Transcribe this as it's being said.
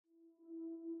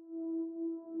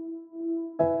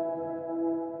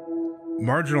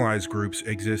Marginalized groups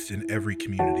exist in every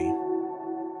community.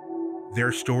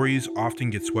 Their stories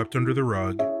often get swept under the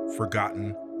rug,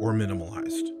 forgotten, or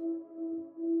minimalized.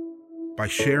 By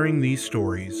sharing these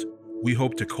stories, we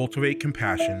hope to cultivate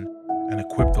compassion and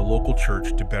equip the local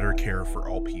church to better care for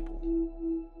all people.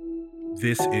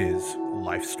 This is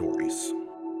Life Stories.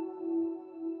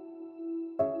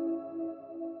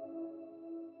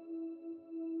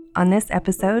 On this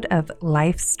episode of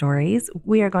Life Stories,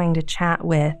 we are going to chat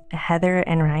with Heather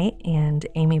Enright and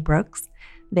Amy Brooks.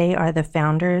 They are the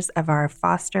founders of our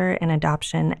Foster and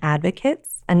Adoption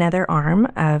Advocates, another arm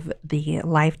of the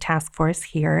Life Task Force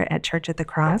here at Church at the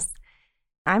Cross.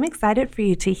 I'm excited for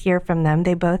you to hear from them.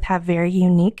 They both have very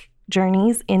unique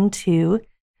journeys into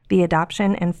the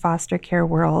adoption and foster care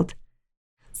world.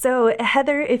 So,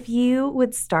 Heather, if you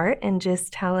would start and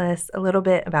just tell us a little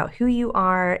bit about who you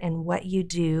are and what you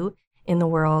do in the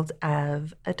world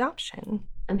of adoption.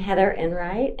 I'm Heather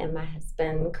Enright, and my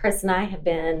husband Chris and I have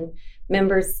been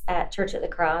members at Church at the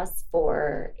Cross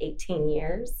for 18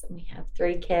 years. We have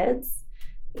 3 kids.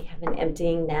 We have an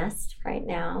emptying nest right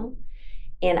now.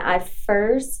 And I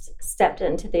first stepped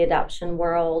into the adoption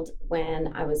world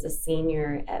when I was a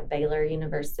senior at Baylor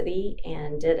University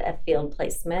and did a field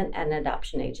placement at an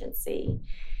adoption agency.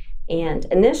 And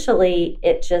initially,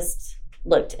 it just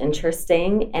looked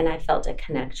interesting, and I felt a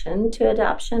connection to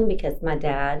adoption because my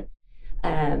dad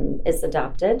is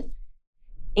adopted.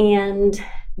 And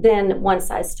then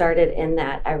once I started in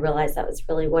that, I realized that was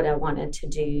really what I wanted to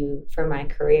do for my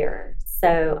career.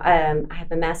 So I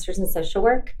have a master's in social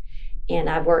work. And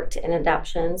I've worked in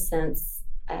adoption since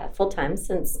full-time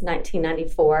since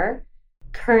 1994.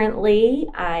 Currently,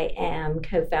 I am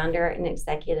co-founder and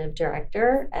executive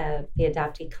director of the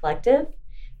Adoptee Collective,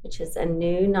 which is a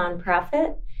new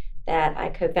nonprofit that I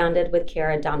co-founded with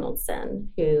Kara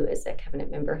Donaldson, who is a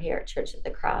covenant member here at Church at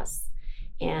the Cross.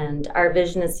 And our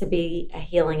vision is to be a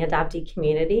healing adoptee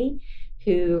community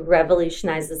who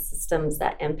revolutionizes systems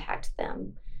that impact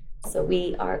them. So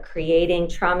we are creating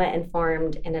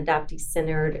trauma-informed and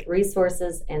adoptee-centered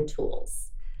resources and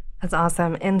tools. That's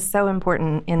awesome and so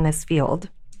important in this field,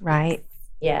 right?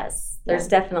 Yes. There's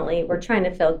definitely, we're trying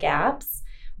to fill gaps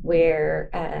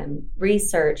where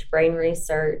research, brain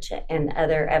research, and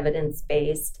other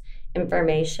evidence-based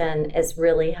information is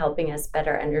really helping us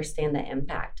better understand the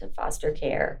impact of foster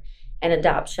care and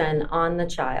adoption on the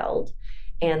child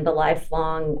and the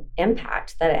lifelong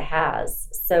impact that it has.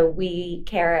 So we,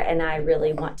 Kara and I,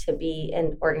 really want to be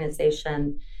an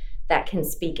organization that can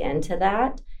speak into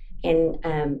that and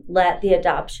let the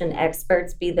adoption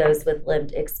experts be those with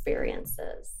lived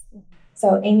experiences.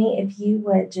 So Amy, if you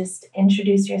would just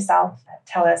introduce yourself,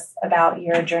 tell us about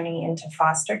your journey into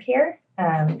foster care,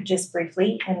 just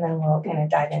briefly, and then we'll kind of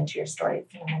dive into your story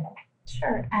in a minute.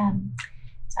 Sure.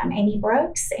 So I'm Amy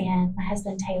Brooks, and my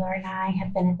husband Taylor and I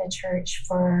have been at the church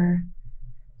for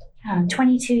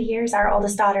 22 years. Our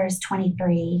oldest daughter is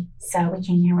 23, so we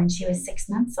came here when she was 6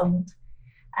 months old.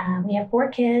 We have 4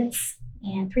 kids,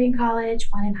 and 3 in college,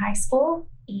 1 in high school.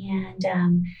 And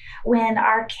when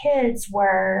our kids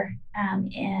were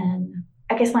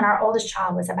when our oldest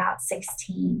child was about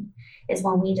 16, is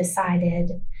when we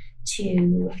decided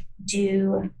to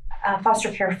do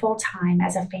foster care full-time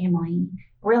as a family,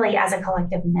 really as a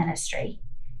collective ministry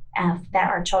that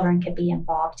our children could be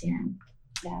involved in.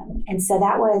 And so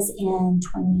that was in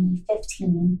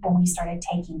 2015 when we started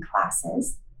taking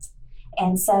classes.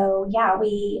 And so,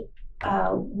 we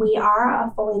are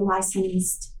a fully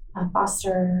licensed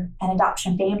foster and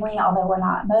adoption family, although we're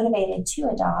not motivated to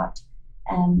adopt.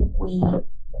 We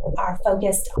are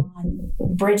focused on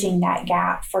bridging that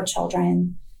gap for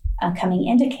children coming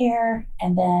into care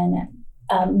and then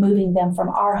moving them from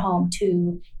our home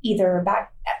to either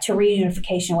back to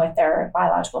reunification with their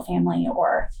biological family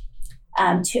or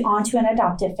onto an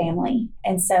adoptive family.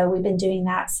 And so we've been doing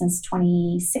that since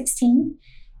 2016.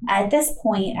 At this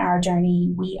point in our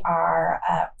journey, we are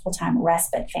a full-time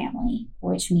respite family,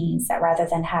 which means that rather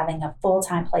than having a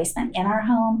full-time placement in our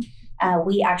home,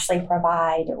 we actually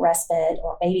provide respite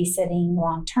or babysitting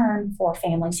long-term for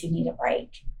families who need a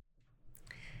break.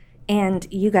 And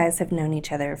you guys have known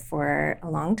each other for a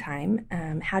long time.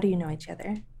 How do you know each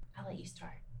other? I'll let you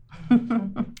start.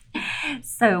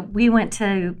 So we went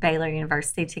to Baylor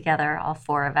University together, all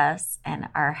 4 of us, and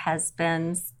our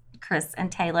husbands, Chris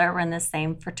and Taylor, were in the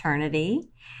same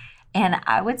fraternity. And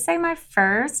I would say my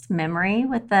first memory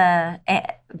with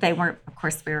they weren't, of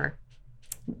course, we were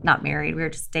not married, we were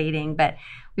just dating, but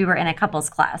we were in a couples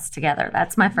class together.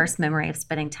 That's my first memory of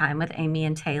spending time with Amy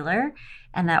and Taylor.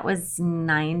 And that was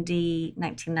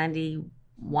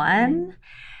 1991.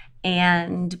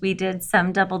 And we did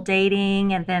some double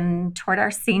dating. And then toward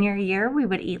our senior year, we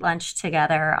would eat lunch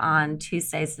together on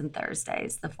Tuesdays and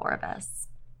Thursdays, the four of us.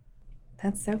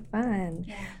 That's so fun.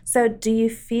 Yeah. So do you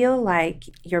feel like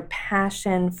your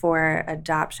passion for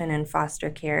adoption and foster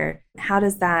care, how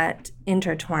does that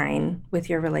intertwine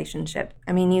with your relationship?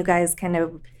 I mean, you guys kind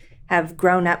of have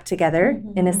grown up together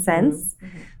in a sense.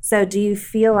 So do you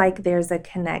feel like there's a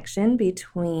connection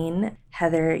between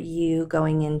Heather, you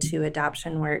going into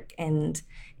adoption work, and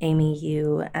Amy,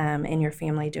 you and your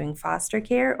family doing foster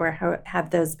care? Or how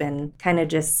have those been kind of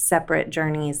just separate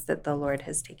journeys that the Lord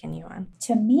has taken you on?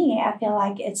 To me, I feel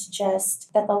like it's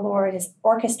just that the Lord has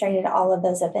orchestrated all of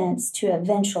those events to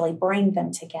eventually bring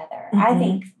them together. I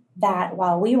think that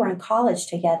while we were in college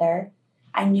together,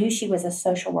 I knew she was a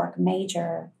social work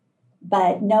major,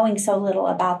 but knowing so little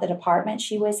about the department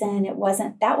she was in,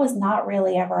 that was not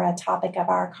really ever a topic of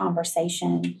our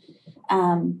conversation.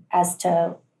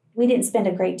 We didn't spend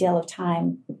a great deal of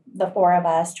time, the four of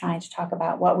us, trying to talk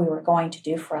about what we were going to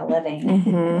do for a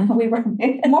living. We were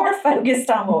more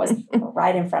focused on what was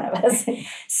right in front of us.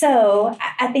 So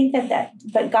I think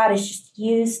but God has just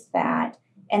used that,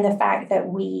 and the fact that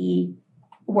we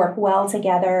work well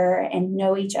together and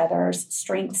know each other's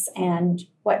strengths and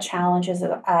what challenges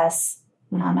us.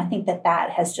 I think that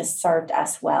has just served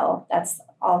us well. That's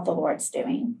all the Lord's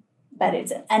doing. But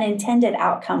it's an unintended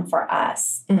outcome for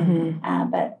us.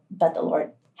 But the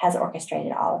Lord has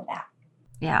orchestrated all of that.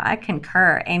 Yeah, I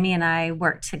concur. Amy and I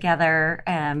worked together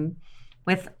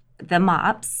with the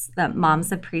MOPS, the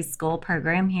Moms of Preschool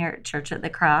program here at Church at the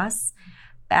Cross,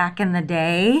 back in the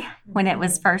day when it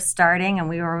was first starting and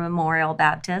we were Memorial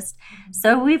Baptist.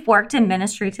 So we've worked in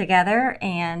ministry together,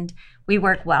 and we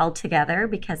work well together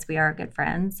because we are good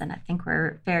friends. And I think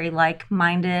we're very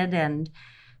like-minded and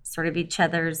sort of each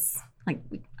other's, like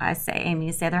I say,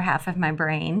 Amy's the other half of my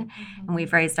brain, and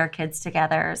we've raised our kids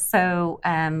together. So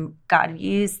God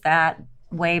used that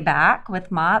way back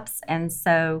with MOPS. And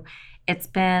so it's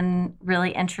been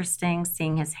really interesting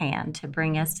seeing his hand to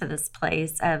bring us to this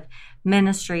place of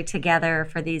ministry together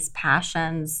for these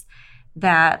passions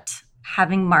that,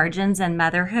 having margins in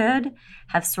motherhood,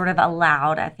 have sort of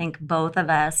allowed, I think, both of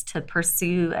us to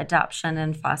pursue adoption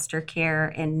and foster care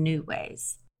in new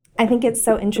ways. I think it's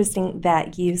so interesting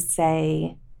that you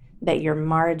say that your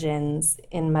margins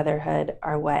in motherhood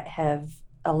are what have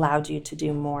allowed you to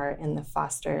do more in the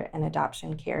foster and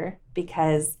adoption care,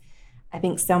 because I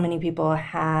think so many people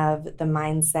have the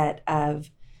mindset of,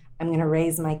 I'm going to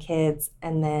raise my kids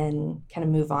and then kind of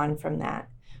move on from that.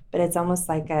 But it's almost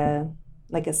like a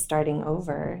starting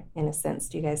over in a sense.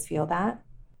 Do you guys feel that?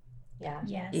 Yeah.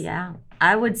 Yes. Yeah.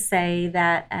 I would say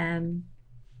that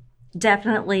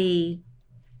definitely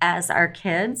as our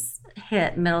kids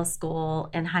hit middle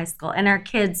school and high school, and our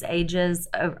kids' ages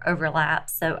overlap.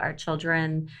 So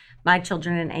my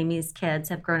children and Amy's kids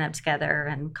have grown up together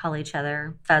and call each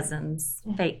other cousins,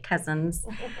 fake cousins.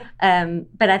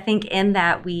 But I think in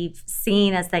that we've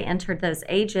seen, as they entered those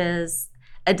ages,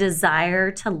 a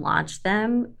desire to launch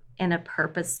them in a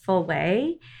purposeful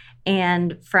way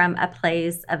and from a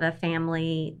place of a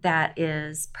family that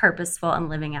is purposeful and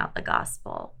living out the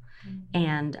gospel.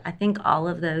 And I think all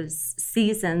of those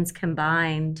seasons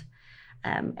combined,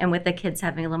 and with the kids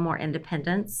having a little more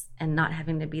independence and not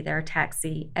having to be their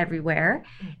taxi everywhere,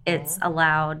 it's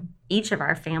allowed each of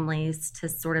our families to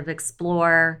sort of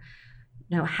explore,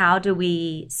 how do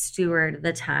we steward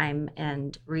the time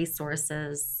and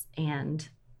resources, and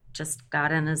just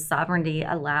God in his sovereignty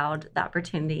allowed the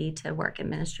opportunity to work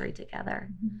in ministry together.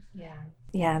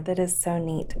 Yeah, that is so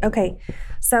neat. Okay,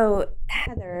 so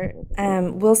Heather,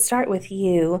 we'll start with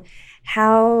you.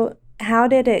 How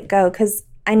did it go? Because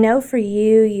I know for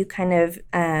you, you kind of,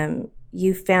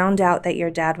 you found out that your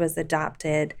dad was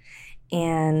adopted,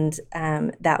 and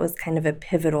that was kind of a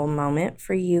pivotal moment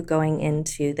for you going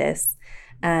into this.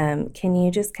 Can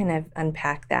you just kind of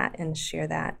unpack that and share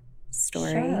that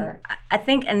story? Sure. I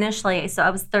think initially, so I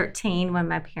was 13 when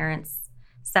my parents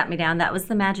sat me down. That was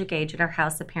the magic age at our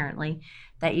house, apparently,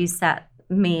 that you sat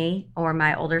me or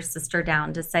my older sister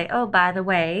down to say, oh, by the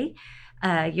way,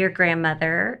 your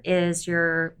grandmother is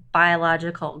your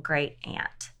biological great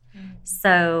aunt.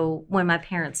 So when my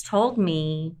parents told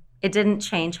me, it didn't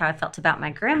change how I felt about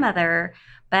my grandmother,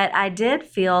 but I did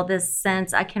feel this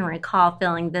sense, I can recall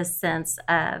feeling this sense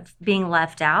of being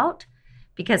left out,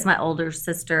 because my older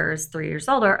sister is 3 years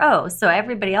older. Oh, so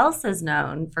everybody else is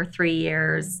known for 3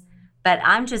 years, but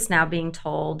I'm just now being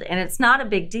told, and it's not a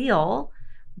big deal,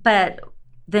 but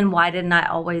then why didn't I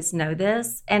always know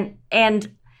this? And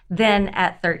then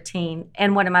at 13,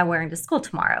 and what am I wearing to school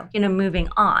tomorrow? Moving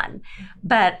on.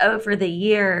 But over the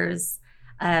years,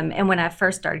 And when I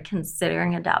first started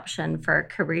considering adoption for a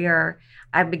career,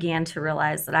 I began to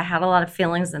realize that I had a lot of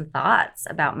feelings and thoughts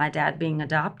about my dad being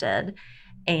adopted.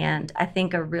 And I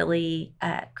think a really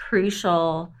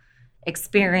crucial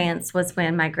experience was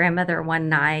when my grandmother one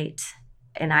night,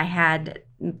 and I had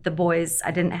the boys,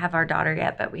 I didn't have our daughter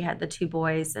yet, but we had the two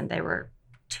boys, and they were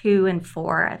 2 and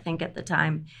 4, I think, at the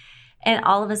time. And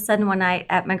all of a sudden one night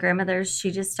at my grandmother's,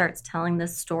 she just starts telling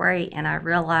this story, and I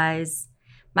realized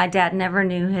my dad never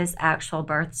knew his actual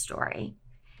birth story.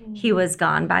 Mm-hmm. He was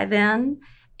gone by then,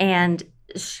 and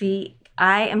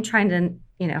I am trying to,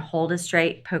 hold a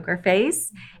straight poker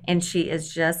face, and she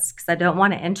is just, because I don't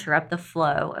want to interrupt the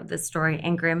flow of the story,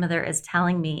 and grandmother is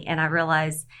telling me, and I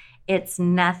realize it's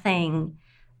nothing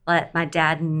but my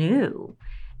dad knew.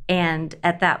 And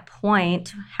at that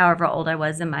point, however old I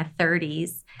was in my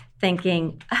 30s,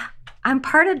 thinking, I'm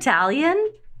part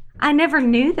Italian? I never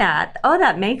knew that. Oh,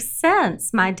 that makes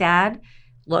sense. My dad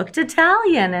looked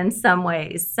Italian in some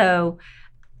ways. So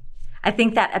I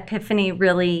think that epiphany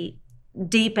really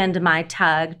deepened my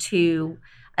tug to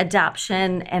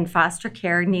adoption and foster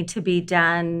care need to be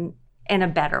done in a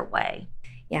better way.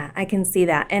 Yeah, I can see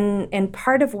that. And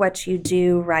part of what you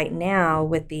do right now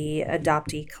with the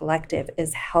Adoptee Collective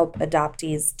is help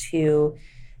adoptees to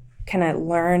kind of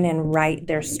learn and write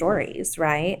their stories,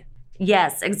 right?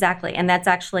 Yes, exactly. And that's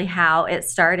actually how it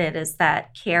started, is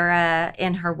that Kara,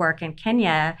 in her work in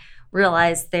Kenya,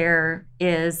 realized there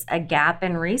is a gap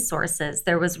in resources.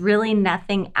 There was really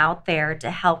nothing out there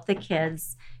to help the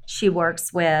kids she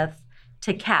works with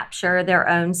to capture their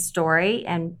own story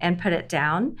and put it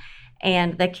down.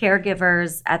 And the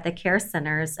caregivers at the care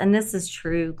centers, and this is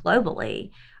true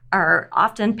globally, are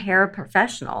often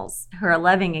paraprofessionals who are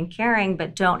loving and caring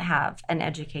but don't have an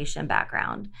education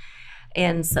background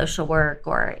in social work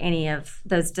or any of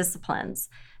those disciplines.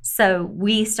 So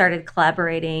we started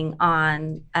collaborating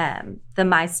on the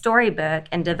My Story book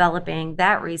and developing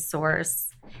that resource.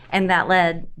 And that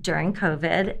led during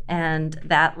COVID, and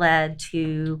that led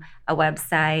to a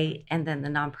website, and then the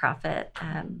nonprofit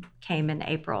came in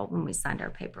April when we signed our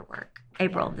paperwork,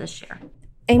 April of this year.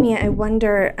 Amy, I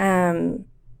wonder,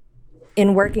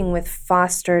 in working with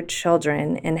foster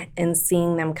children and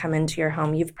seeing them come into your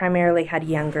home, you've primarily had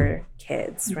younger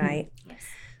kids, right? Yes.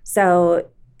 So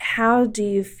how do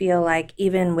you feel like,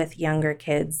 even with younger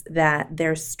kids, that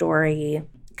their story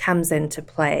comes into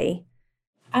play?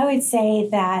 I would say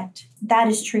that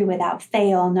is true without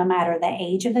fail, no matter the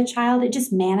age of the child. It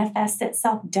just manifests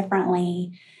itself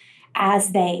differently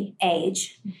as they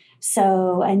age.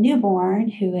 So a newborn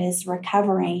who is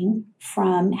recovering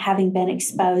from having been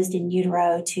exposed in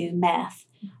utero to meth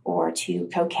or to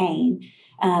cocaine,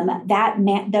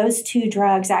 those two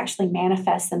drugs actually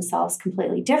manifest themselves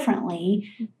completely differently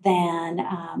than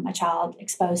a child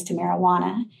exposed to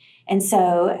marijuana. And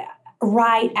so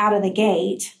right out of the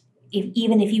gate,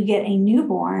 even if you get a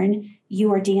newborn,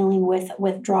 you are dealing with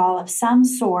withdrawal of some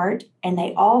sort, and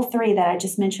all three that I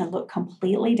just mentioned look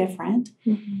completely different.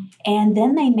 Mm-hmm. And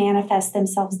then they manifest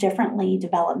themselves differently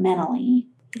developmentally.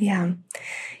 Yeah.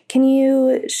 Can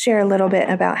you share a little bit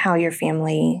about how your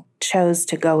family chose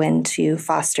to go into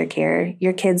foster care?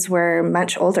 Your kids were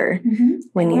much older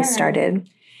when you started.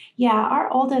 Yeah, our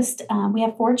oldest, we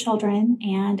have 4 children,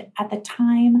 and at the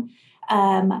time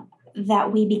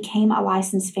that we became a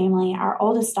licensed family, our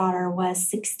oldest daughter was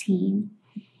 16.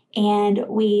 And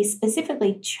we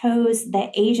specifically chose the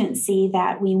agency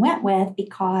that we went with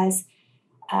because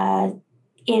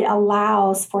it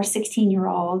allows for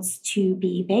 16-year-olds to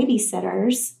be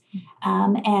babysitters.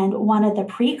 And one of the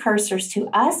precursors to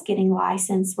us getting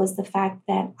licensed was the fact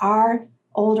that our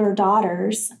older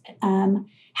daughters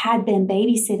had been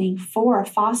babysitting for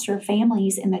foster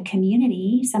families in the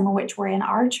community, some of which were in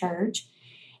our church.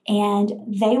 And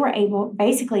they were able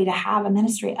basically to have a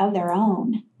ministry of their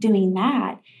own doing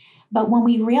that. But when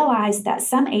we realized that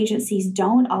some agencies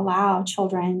don't allow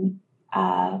children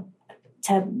to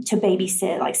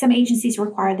babysit, like some agencies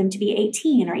require them to be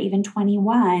 18 or even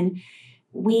 21,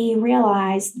 we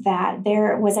realized that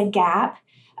there was a gap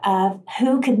of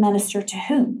who could minister to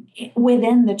whom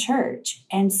within the church.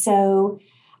 And so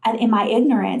in my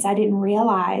ignorance, I didn't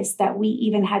realize that we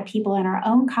even had people in our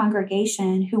own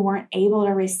congregation who weren't able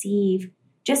to receive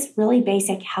just really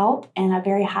basic help in a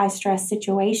very high-stress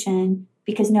situation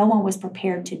because no one was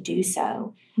prepared to do so.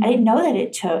 Mm-hmm. I didn't know that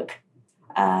it took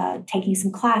taking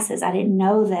some classes. I didn't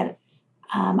know that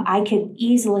I could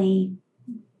easily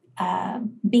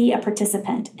be a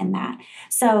participant in that.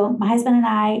 So my husband and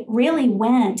I really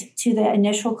went to the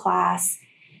initial class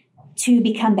to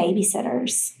become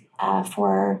babysitters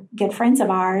for good friends of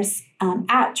ours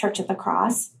at Church of the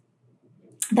Cross.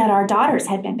 that our daughters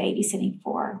had been babysitting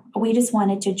for. We just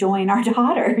wanted to join our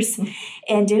daughters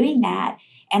in doing that.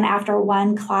 And after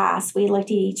one class, we looked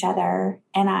at each other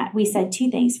and we said two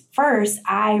things. First,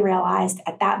 I realized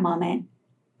at that moment,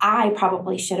 I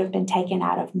probably should have been taken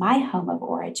out of my home of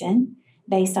origin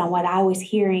based on what I was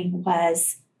hearing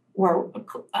were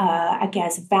I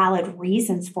guess, valid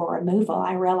reasons for removal.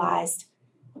 I realized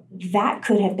that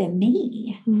could have been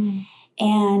me. Mm.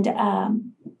 And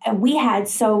I had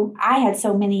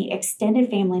so many extended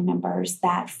family members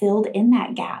that filled in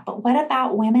that gap. But what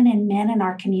about women and men in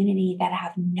our community that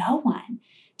have no one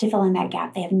to fill in that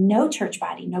gap? They have no church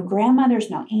body, no grandmothers,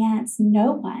 no aunts,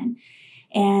 no one.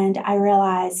 And I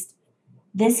realized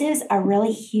this is a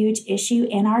really huge issue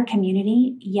in our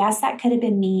community. Yes, that could have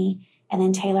been me. And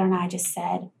then Taylor and I just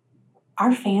said,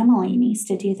 our family needs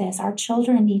to do this. Our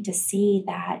children need to see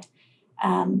that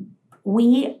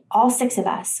we, all six of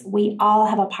us, we all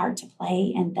have a part to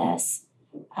play in this.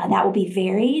 That will be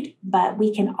varied, but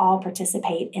we can all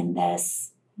participate in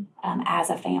this as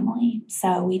a family.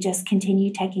 So we just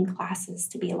continue taking classes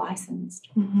to be licensed.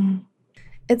 Mm-hmm.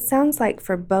 It sounds like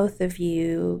for both of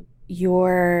you,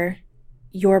 your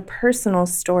personal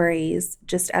stories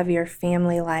just of your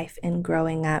family life and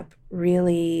growing up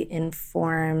really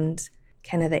informed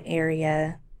kind of the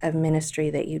area of ministry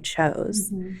that you chose.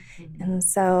 Mm-hmm. And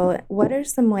so what are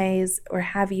some ways, or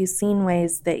have you seen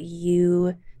ways that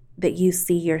you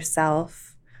see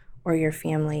yourself or your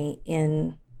family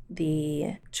in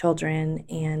the children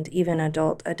and even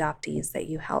adult adoptees that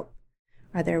you help?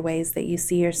 Are there ways that you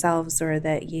see yourselves or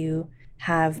that you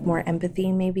have more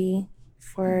empathy maybe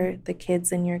for the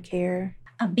kids in your care?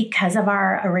 Because of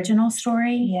our original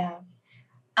story? Yeah.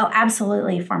 Oh,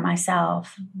 absolutely, for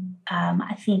myself. Mm-hmm.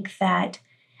 I think that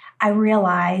I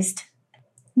realized,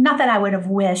 not that I would have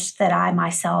wished that I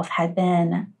myself had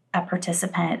been a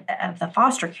participant of the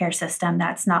foster care system.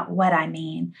 That's not what I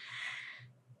mean.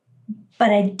 But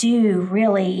I do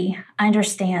really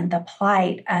understand the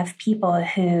plight of people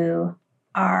who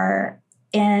are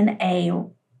in a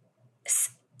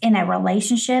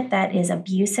relationship that is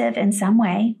abusive in some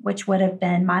way, which would have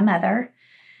been my mother,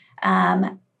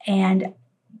 and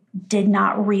did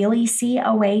not really see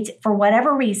a way to, for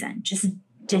whatever reason, just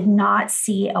did not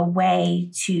see a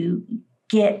way to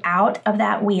get out of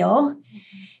that wheel.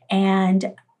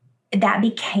 And that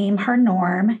became her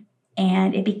norm.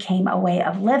 And it became a way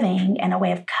of living and a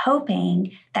way of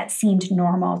coping that seemed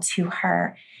normal to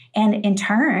her. And in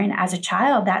turn, as a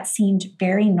child, that seemed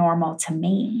very normal to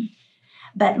me.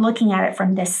 But looking at it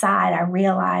from this side, I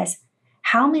realized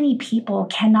how many people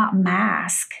cannot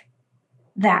mask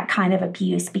that kind of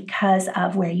abuse because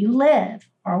of where you live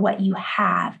or what you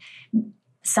have.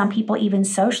 Some people, even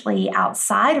socially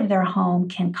outside of their home,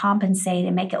 can compensate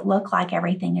and make it look like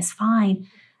everything is fine,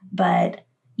 but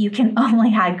you can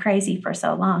only hide crazy for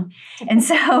so long. And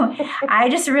so I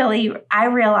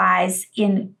realize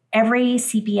in every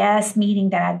CPS meeting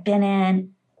that I've been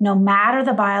in, no matter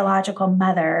the biological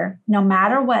mother, no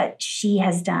matter what she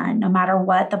has done, no matter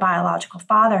what the biological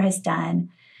father has done,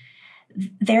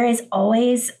 there is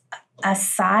always a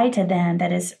side to them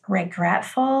that is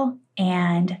regretful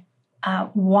and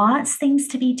wants things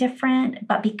to be different,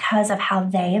 but because of how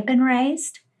they have been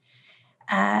raised,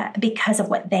 because of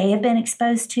what they have been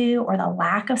exposed to or the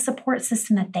lack of support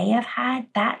system that they have had,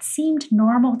 that seemed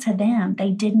normal to them.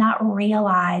 They did not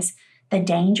realize the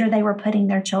danger they were putting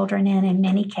their children in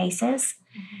many cases.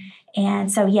 Mm-hmm. And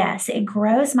so, yes, it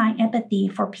grows my empathy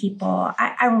for people.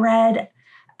 I read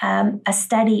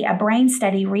a brain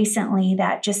study recently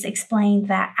that just explained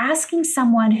that asking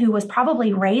someone who was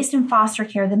probably raised in foster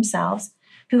care themselves,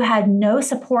 who had no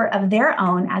support of their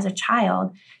own as a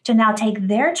child, to now take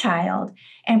their child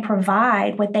and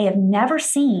provide what they have never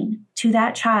seen to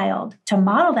that child, to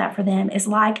model that for them, is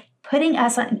like putting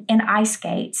us in ice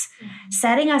skates,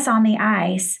 setting us on the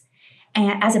ice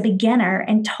and as a beginner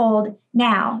and told,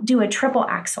 now do a triple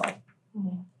axel.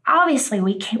 Obviously,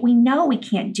 we know we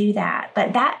can't do that,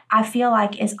 but that, I feel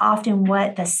like, is often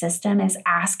what the system is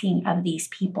asking of these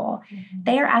people. Mm-hmm.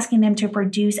 They are asking them to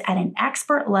produce at an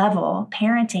expert level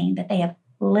parenting that they have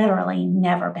literally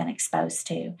never been exposed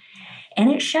to.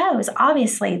 And it shows.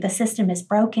 Obviously, the system is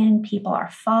broken. People are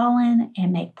fallen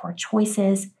and make poor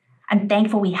choices. I'm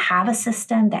thankful we have a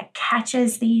system that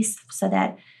catches these so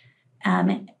that,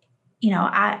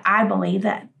 I believe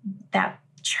that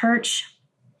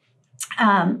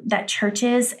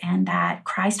churches and that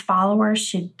Christ followers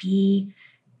should be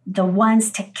the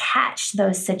ones to catch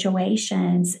those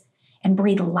situations and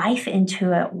breathe life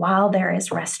into it while there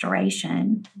is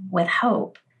restoration with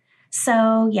hope.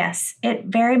 So yes, it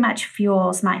very much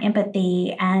fuels my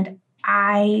empathy. And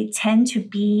I tend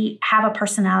to have a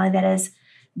personality that is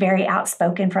very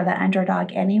outspoken for the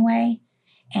underdog anyway.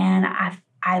 And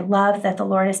I love that the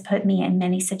Lord has put me in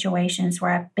many situations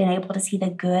where I've been able to see the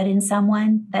good in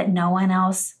someone that no one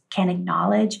else can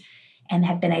acknowledge and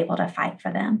have been able to fight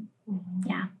for them. Mm-hmm.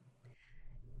 Yeah.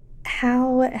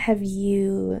 How have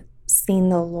you seen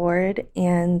the Lord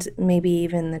and maybe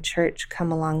even the church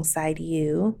come alongside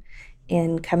you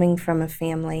in coming from a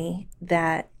family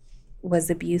that was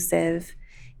abusive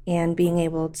and being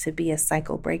able to be a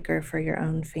cycle breaker for your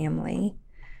own family?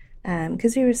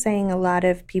 Because you were saying a lot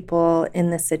of people in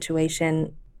this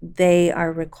situation, they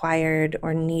are required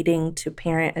or needing to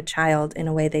parent a child in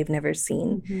a way they've never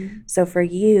seen. Mm-hmm. So for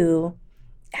you,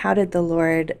 how did the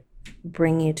Lord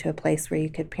bring you to a place where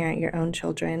you could parent your own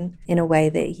children in a way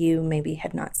that you maybe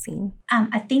had not seen?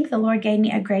 I think the Lord gave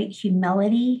me a great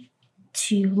humility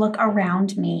to look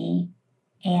around me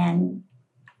and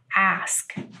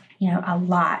ask, a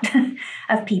lot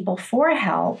of people for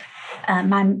help.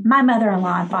 My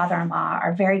mother-in-law and father-in-law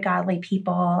are very godly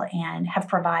people and have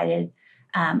provided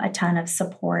a ton of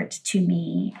support to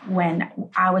me when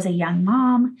I was a young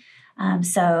mom.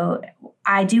 So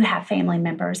I do have family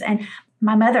members. And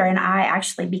my mother and I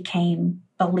actually became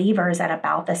believers at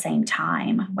about the same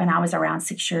time when I was around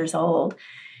 6 years old.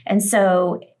 And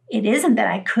so it isn't that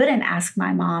I couldn't ask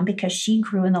my mom because she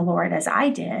grew in the Lord as I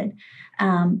did.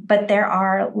 But there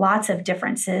are lots of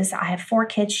differences. I have 4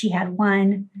 kids. She had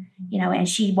 1, and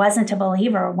she wasn't a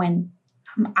believer when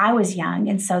I was young.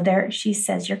 And so she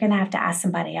says, you're going to have to ask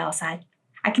somebody else. I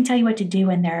can tell you what to do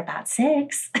when they're about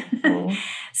 6. Mm-hmm.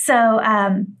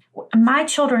 So my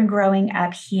children growing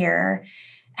up here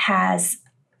has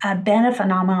been a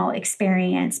phenomenal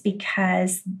experience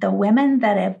because the women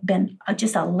that have been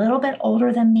just a little bit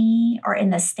older than me or in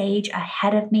the stage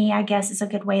ahead of me, I guess is a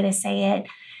good way to say it,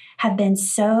 have been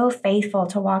so faithful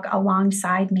to walk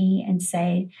alongside me and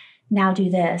say, now do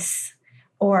this,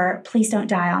 or please don't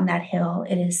die on that hill.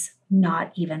 It is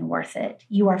not even worth it.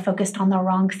 You are focused on the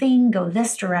wrong thing. Go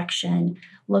this direction.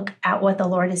 Look at what the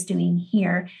Lord is doing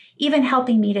here. Even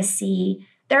helping me to see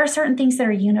there are certain things that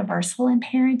are universal in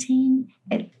parenting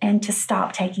and to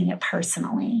stop taking it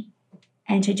personally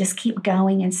and to just keep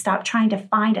going and stop trying to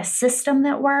find a system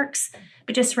that works,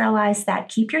 but just realize that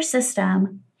keep your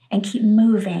system and keep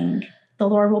moving. The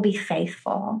Lord will be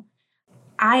faithful.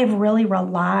 I have really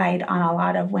relied on a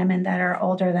lot of women that are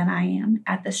older than I am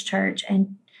at this church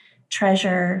and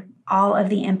treasure all of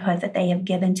the input that they have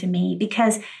given to me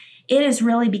because it is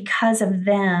really because of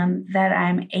them that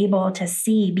I'm able to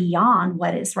see beyond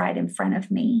what is right in front of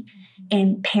me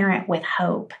and parent with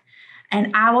hope.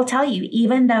 And I will tell you,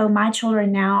 even though my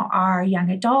children now are young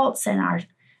adults and are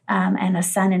and a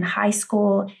son in high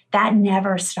school, that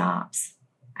never stops.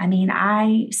 I mean,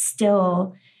 I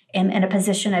still am in a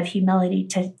position of humility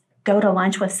to go to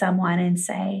lunch with someone and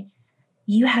say,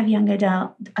 you have young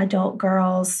adult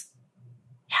girls,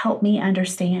 help me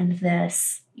understand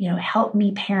this, help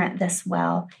me parent this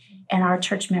well. And our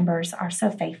church members are so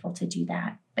faithful to do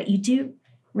that. But you do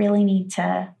really need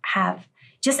to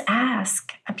just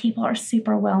ask. People are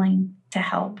super willing to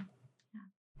help.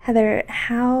 Heather,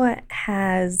 how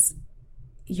has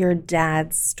your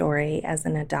dad's story as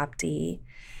an adoptee,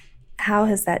 how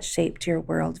has that shaped your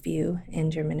worldview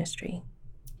and your ministry?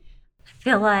 I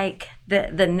feel like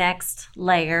the next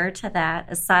layer to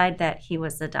that, aside that he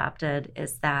was adopted,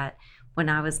 is that when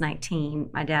I was 19,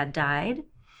 my dad died,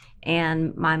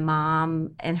 and my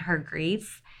mom, in her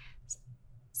grief,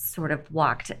 sort of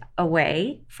walked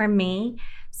away from me.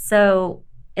 So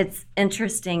it's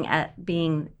interesting at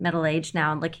being middle-aged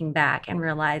now and looking back and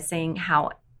realizing how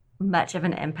much of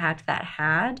an impact that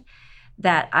had,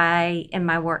 that I, in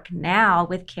my work now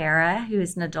with Kara, who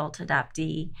is an adult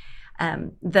adoptee,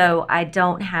 though I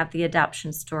don't have the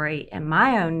adoption story in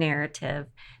my own narrative,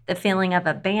 the feeling of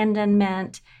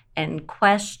abandonment and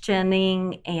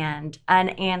questioning and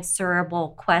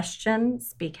unanswerable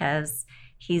questions because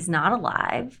he's not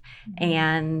alive. Mm-hmm.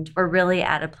 And we're really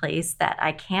at a place that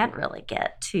I can't really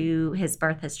get to his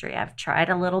birth history. I've tried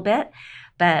a little bit,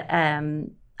 but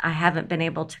I haven't been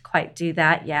able to quite do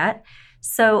that yet.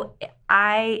 So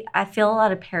I feel a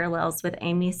lot of parallels with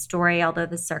Amy's story, although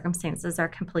the circumstances are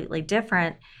completely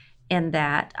different in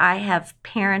that I have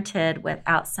parented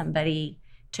without somebody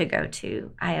to go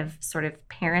to. I have sort of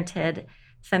parented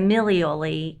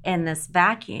familially in this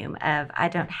vacuum of I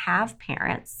don't have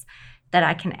parents that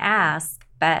I can ask,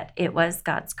 but it was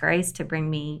God's grace to bring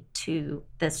me to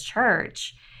this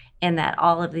church in that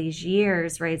all of these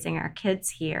years raising our kids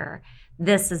here,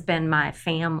 this has been my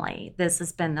family. This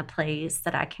has been the place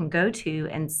that I can go to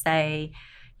and say,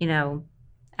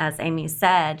 as Amy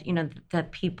said, the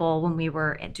people when we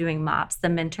were doing MOPS, the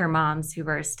mentor moms who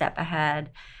were a step ahead,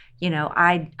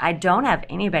 I don't have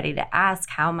anybody to ask,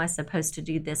 how am I supposed to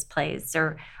do this place?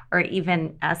 Or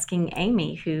even asking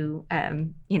Amy who,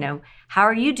 how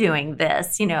are you doing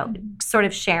this? Sort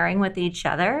of sharing with each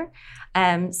other.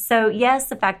 So yes,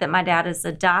 the fact that my dad is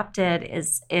adopted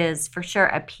is for sure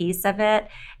a piece of it.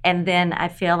 And then I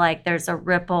feel like there's a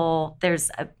ripple,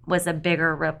 was a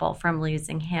bigger ripple from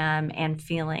losing him and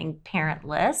feeling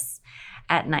parentless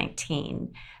at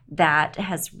 19 that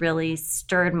has really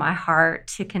stirred my heart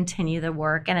to continue the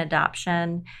work in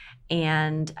adoption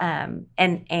and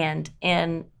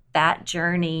in that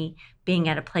journey, being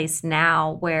at a place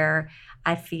now where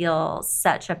I feel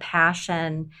such a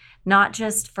passion, not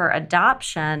just for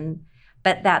adoption,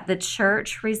 but that the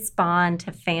church respond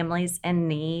to families in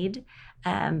need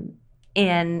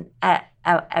in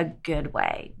a good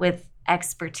way, with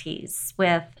expertise,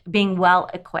 with being well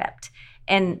equipped.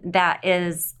 And that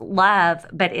is love,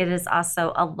 but it is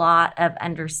also a lot of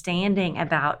understanding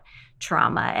about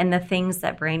trauma and the things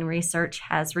that brain research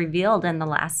has revealed in the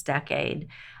last decade.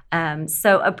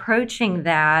 So approaching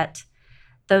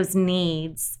those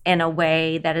needs in a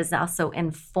way that is also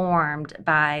informed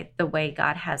by the way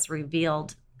God has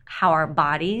revealed how our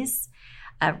bodies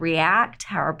react,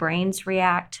 how our brains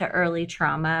react to early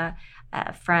trauma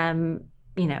from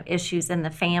issues in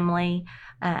the family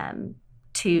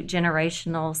to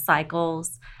generational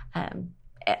cycles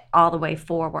all the way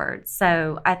forward.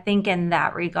 So I think in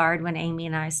that regard, when Amy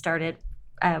and I started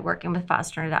working with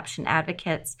foster and adoption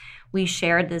advocates, we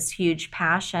shared this huge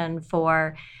passion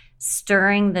for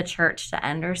stirring the church to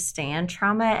understand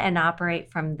trauma and operate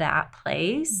from that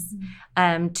place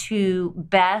to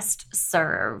best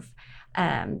serve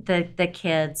the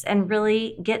kids and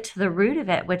really get to the root of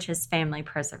it, which is family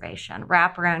preservation,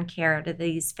 wraparound care to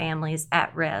these families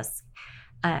at risk.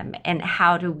 And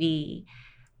how do we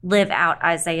live out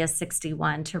Isaiah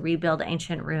 61 to rebuild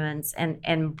ancient ruins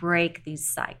and break these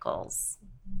cycles?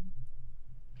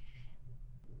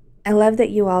 I love that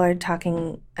you all are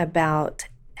talking about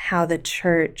how the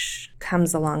church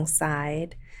comes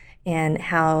alongside and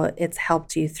how it's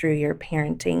helped you through your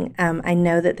parenting. I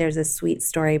know that there's a sweet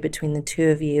story between the two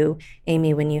of you.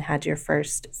 Amy, when you had your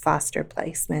first foster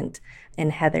placement,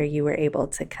 and Heather, you were able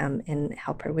to come and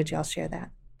help her. Would y'all share that?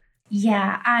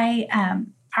 Yeah,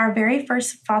 our very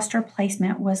first foster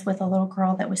placement was with a little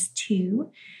girl that was 2.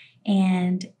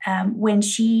 And when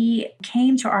she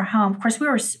came to our home, of course, we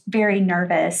were very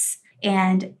nervous.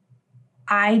 And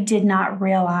I did not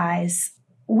realize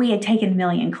we had taken a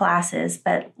million classes,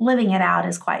 but living it out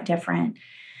is quite different.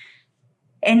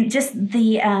 And just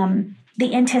the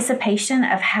anticipation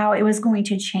of how it was going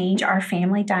to change our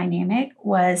family dynamic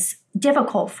was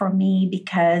difficult for me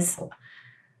because,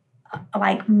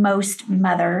 like most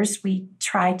mothers, we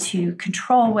try to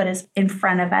control what is in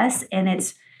front of us. And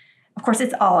it's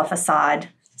all a facade.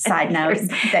 Side note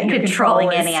that you're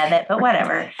controlling any of it, but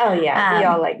whatever. Oh yeah, we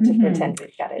all like to pretend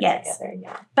we've got it together.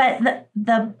 Yeah. But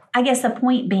I guess the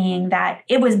point being that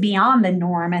it was beyond the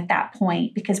norm at that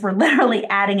point because we're literally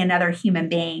adding another human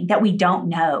being that we don't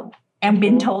know and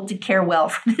been told to care well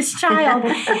for this child.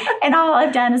 And all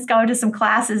I've done is go to some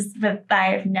classes, but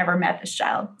I've never met this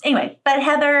child. Anyway, but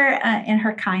Heather, in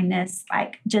her kindness,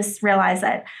 just realized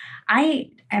that I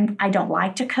don't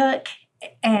like to cook.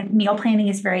 And meal planning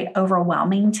is very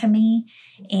overwhelming to me.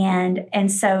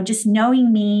 And so just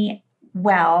knowing me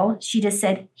well, she just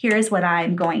said, here's what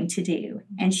I'm going to do.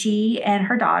 And she and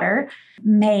her daughter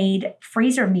made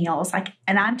freezer meals,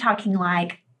 and I'm talking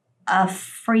like a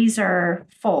freezer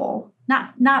full,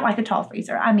 not like a tall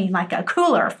freezer. I mean, like a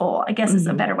cooler full, I guess is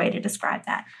a better way to describe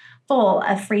that, full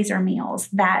of freezer meals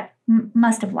that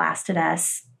must have lasted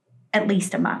us at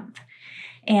least a month.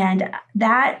 And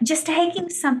that just taking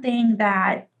something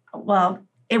that,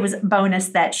 it was a bonus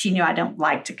that she knew I don't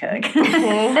like to cook. So,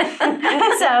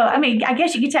 I mean, I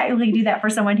guess you could technically do that for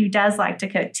someone who does like to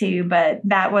cook too, but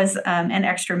that was an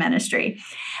extra ministry.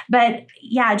 But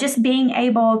yeah, just being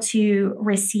able to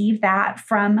receive that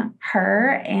from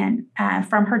her and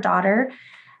from her daughter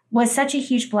was such a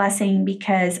huge blessing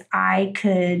because I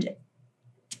could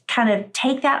kind of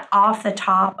take that off the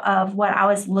top of what I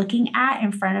was looking at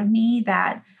in front of me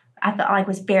that I felt like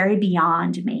was very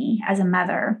beyond me as a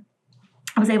mother.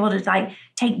 I was able to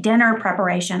take dinner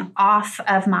preparation off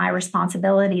of my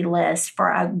responsibility list for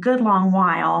a good long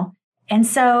while. And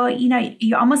so,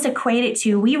 you almost equate it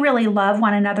to, we really love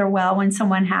one another well when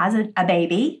someone has a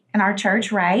baby in our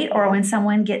church, right? Or when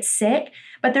someone gets sick,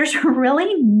 but there's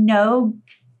really no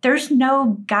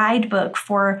guidebook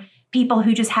for people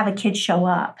who just have a kid show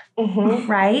up,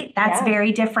 right? That's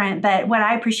very different. But what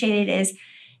I appreciated is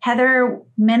Heather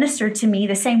ministered to me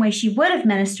the same way she would have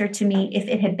ministered to me if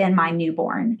it had been my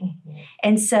newborn.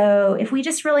 And so if we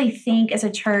just really think as a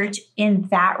church in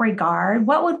that regard,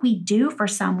 what would we do for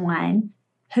someone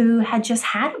who had just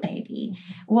had a baby?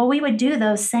 Well, we would do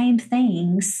those same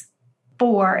things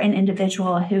for an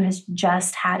individual who has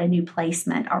just had a new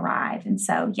placement arrive. And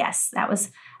so, yes, that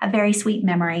was a very sweet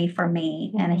memory for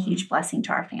me and a huge blessing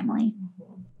to our family.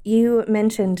 You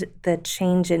mentioned the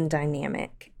change in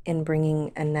dynamic in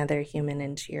bringing another human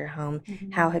into your home.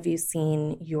 How have you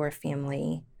seen your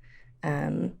family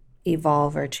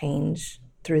evolve or change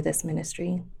through this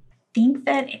ministry? I think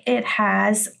that it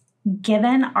has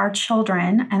given our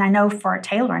children, and I know for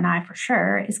Taylor and I for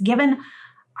sure, it's given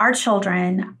our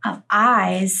children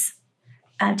eyes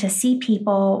to see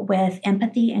people with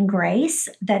empathy and grace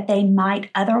that they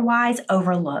might otherwise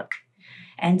overlook.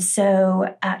 And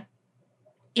so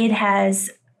it has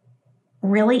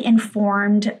really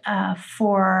informed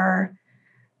for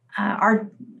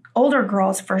our older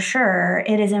girls, for sure.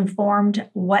 It has informed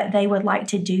what they would like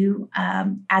to do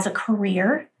as a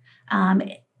career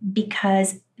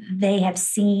because they have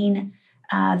seen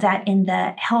that in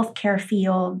the healthcare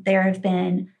field, there have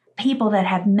been people that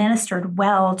have ministered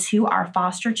well to our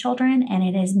foster children, and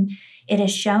it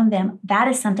has shown them that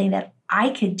is something that I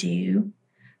could do,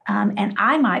 and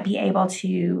I might be able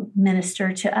to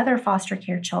minister to other foster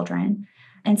care children.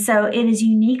 And so it has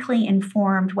uniquely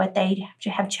informed what they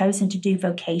have chosen to do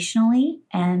vocationally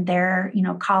and their,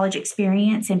 college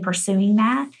experience in pursuing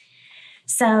that.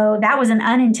 So that was an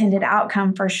unintended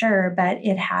outcome for sure, but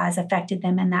it has affected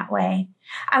them in that way.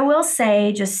 I will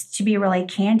say, just to be really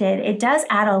candid, it does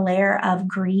add a layer of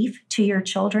grief to your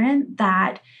children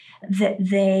that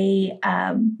they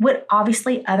would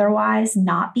obviously otherwise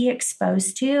not be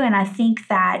exposed to. And I think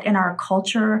that in our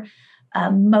culture,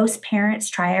 most parents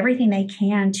try everything they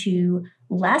can to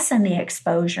lessen the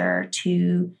exposure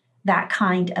to that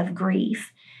kind of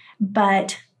grief.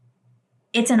 But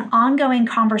it's an ongoing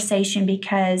conversation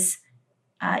because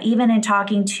even in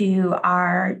talking to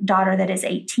our daughter that is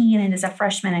 18 and is a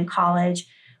freshman in college,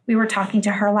 we were talking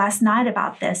to her last night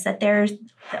about this, that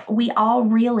we all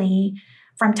really,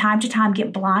 from time to time,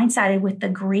 get blindsided with the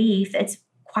grief. It's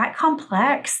quite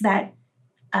complex that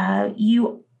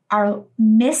you are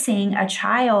missing a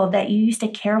child that you used to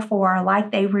care for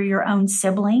like they were your own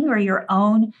sibling or your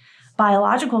own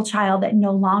biological child that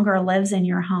no longer lives in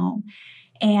your home.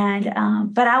 And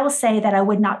but I will say that I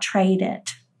would not trade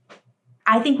it.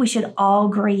 I think we should all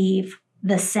grieve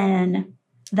the sin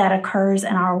that occurs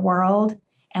in our world,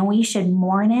 and we should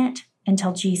mourn it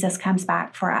until Jesus comes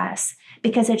back for us,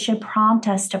 because it should prompt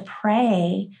us to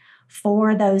pray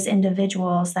for those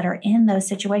individuals that are in those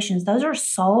situations. Those are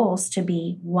souls to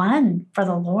be won for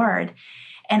the Lord.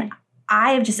 And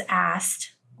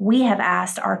we have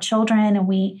asked our children, and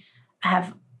we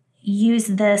have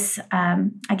used this,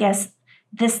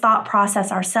 this thought process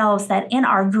ourselves, that in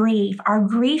our grief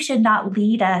should not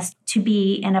lead us to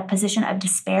be in a position of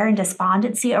despair and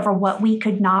despondency over what we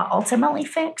could not ultimately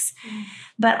fix.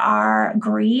 But our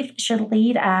grief should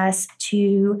lead us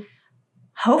to,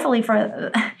 hopefully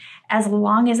for as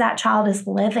long as that child is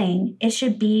living, it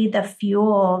should be the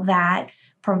fuel that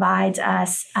provides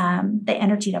us the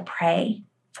energy to pray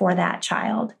for that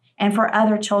child and for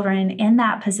other children in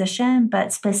that position,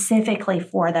 but specifically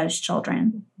for those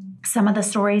children. Some of the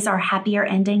stories are happier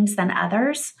endings than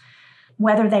others,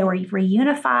 whether they were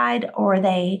reunified or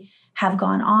they have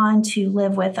gone on to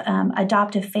live with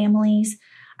adoptive families.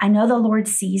 I know the Lord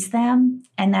sees them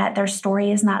and that their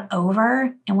story is not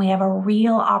over, and we have a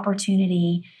real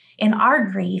opportunity in our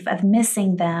grief of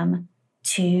missing them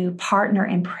to partner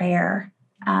in prayer.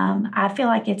 I feel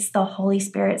like it's the Holy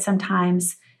Spirit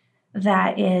sometimes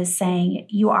that is saying,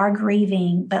 you are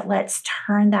grieving, but let's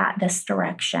turn that this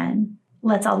direction.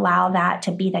 Let's allow that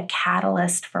to be the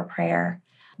catalyst for prayer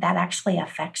that actually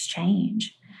affects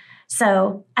change.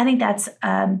 So I think that's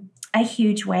a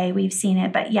huge way we've seen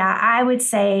it. But yeah, I would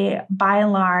say by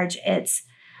and large, it's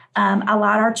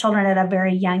allowed our children at a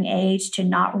very young age to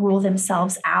not rule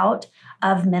themselves out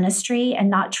of ministry and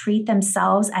not treat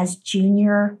themselves as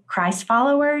junior Christ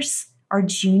followers or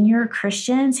junior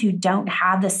Christians who don't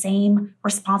have the same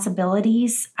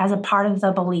responsibilities as a part of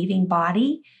the believing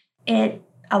body. It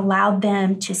allowed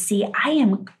them to see, I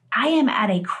am at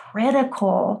a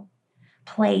critical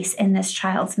place in this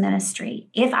child's ministry.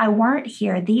 If I weren't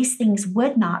here, these things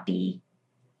would not be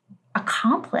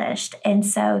accomplished. And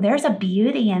so there's a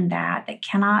beauty in that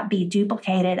cannot be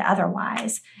duplicated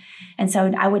otherwise. And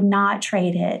so I would not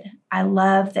trade it. I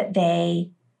love that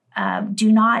they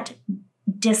do not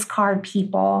discard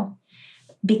people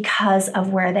because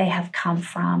of where they have come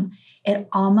from. It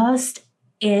almost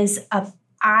is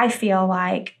I feel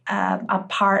like a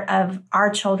part of our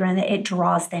children, that it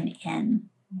draws them in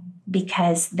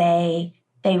because they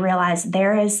realize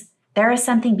there is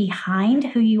something behind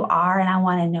who you are, and I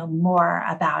want to know more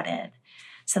about it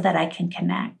so that I can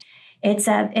connect.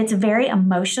 It's very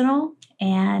emotional,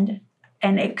 and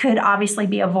it could obviously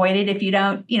be avoided if you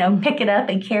don't, pick it up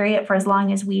and carry it for as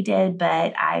long as we did,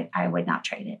 but I would not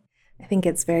trade it. I think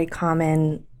it's very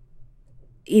common,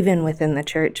 even within the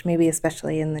church, maybe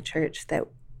especially in the church, that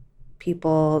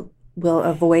people will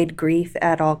avoid grief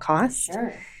at all costs.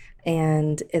 Sure.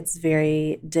 And it's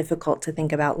very difficult to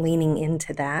think about leaning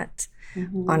into that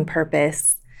on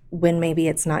purpose when maybe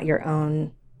it's not your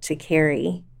own to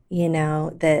carry,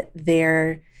 that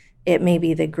it may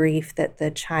be the grief that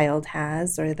the child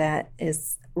has or that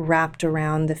is wrapped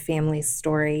around the family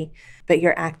story, but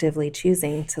you're actively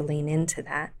choosing to lean into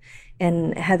that.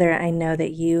 And Heather, I know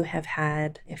that you have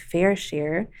had a fair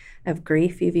share of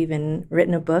grief. You've even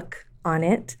written a book on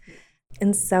it.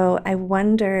 And so I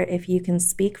wonder if you can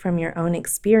speak from your own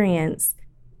experience.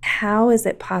 How is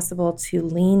it possible to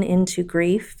lean into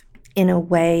grief in a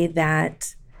way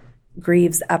that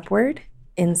grieves upward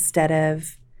instead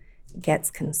of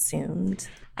gets consumed?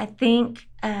 I think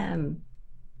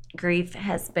grief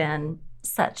has been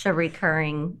such a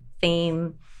recurring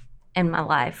theme in my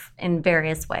life in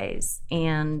various ways.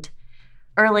 And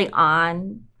early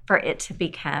on, for it to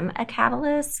become a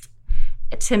catalyst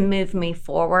to move me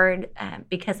forward,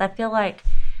 because I feel like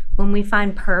when we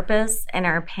find purpose in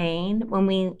our pain, when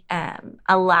we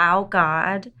allow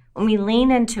God, when we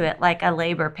lean into it like a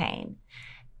labor pain,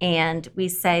 and we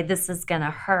say this is going to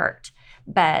hurt,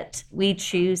 but we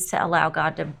choose to allow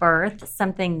God to birth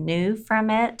something new from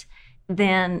it,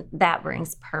 then that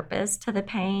brings purpose to the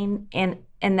pain. And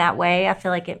in that way, I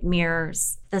feel like it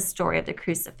mirrors the story of the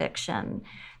crucifixion,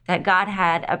 that God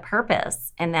had a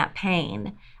purpose in that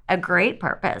pain, a great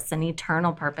purpose, an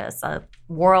eternal purpose, a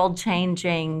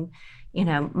world-changing,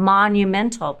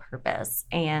 monumental purpose.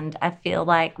 And I feel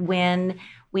like when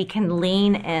we can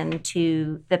lean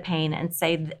into the pain and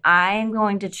say, I am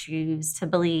going to choose to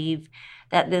believe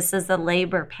that this is a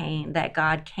labor pain that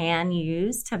God can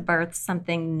use to birth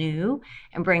something new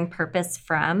and bring purpose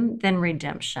from, then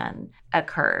redemption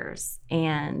occurs.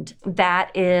 And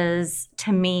that is,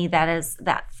 to me,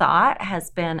 that thought has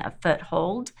been a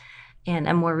foothold in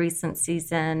a more recent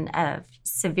season of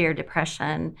severe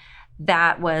depression.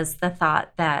 That was the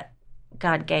thought that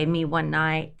God gave me one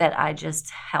night that I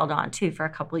just held on to for a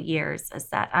couple of years, is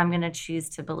that I'm going to choose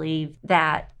to believe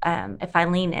that if I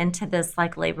lean into this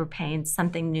like labor pain,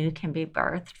 something new can be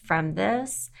birthed from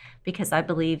this, because I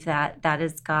believe that that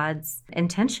is God's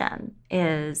intention,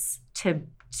 is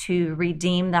to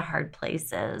redeem the hard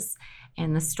places.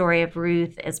 And the story of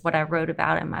Ruth is what I wrote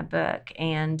about in my book,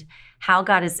 and how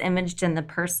God is imaged in the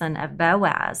person of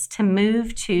Boaz to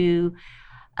move to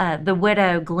the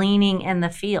widow gleaning in the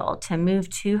field, to move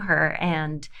to her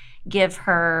and give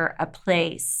her a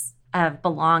place of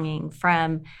belonging,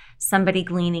 from somebody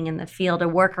gleaning in the field, a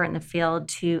worker in the field,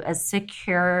 to a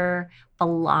secure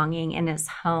belonging in his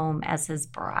home as his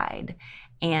bride.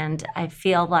 And I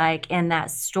feel like in that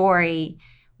story,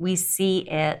 we see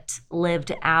it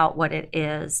lived out, what it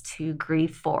is to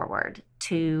grieve forward,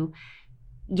 to,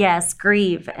 yes,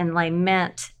 grieve and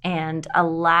lament and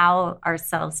allow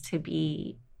ourselves to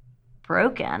be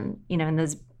broken, in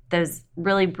those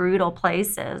really brutal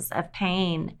places of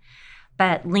pain,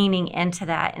 but leaning into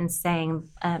that and saying,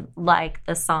 like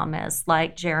the psalmist,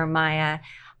 like Jeremiah,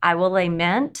 I will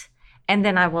lament, and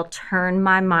then I will turn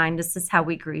my mind. This is how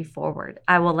we grieve forward.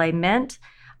 I will lament.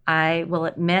 I will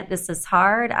admit this is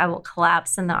hard. I will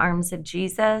collapse in the arms of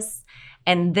Jesus.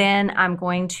 And then I'm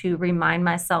going to remind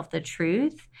myself the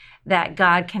truth that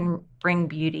God can bring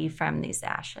beauty from these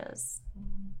ashes.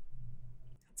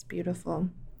 It's beautiful.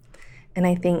 And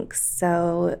I think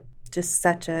just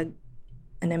such an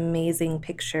amazing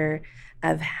picture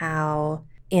of how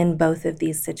in both of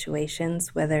these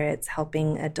situations, whether it's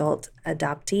helping adult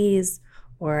adoptees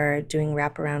or doing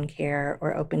wraparound care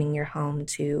or opening your home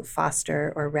to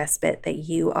foster or respite, that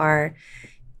you are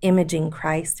imaging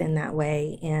Christ in that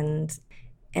way. And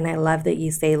I love that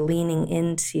you say leaning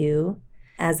into,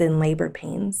 as in labor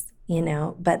pains,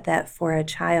 but that for a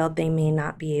child, they may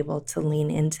not be able to lean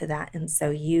into that. And so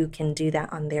you can do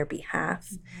that on their behalf.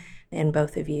 Mm-hmm. And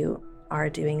both of you are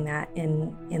doing that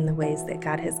in the ways that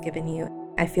God has given you.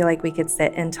 I feel like we could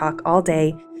sit and talk all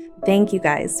day. Thank you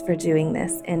guys for doing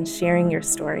this and sharing your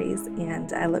stories.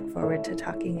 And I look forward to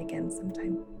talking again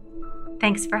sometime.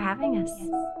 Thanks for having us.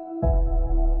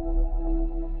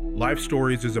 Life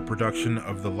Stories is a production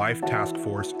of the Life Task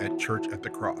Force at Church at the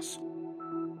Cross.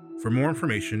 For more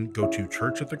information, go to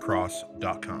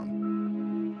churchatthecross.com.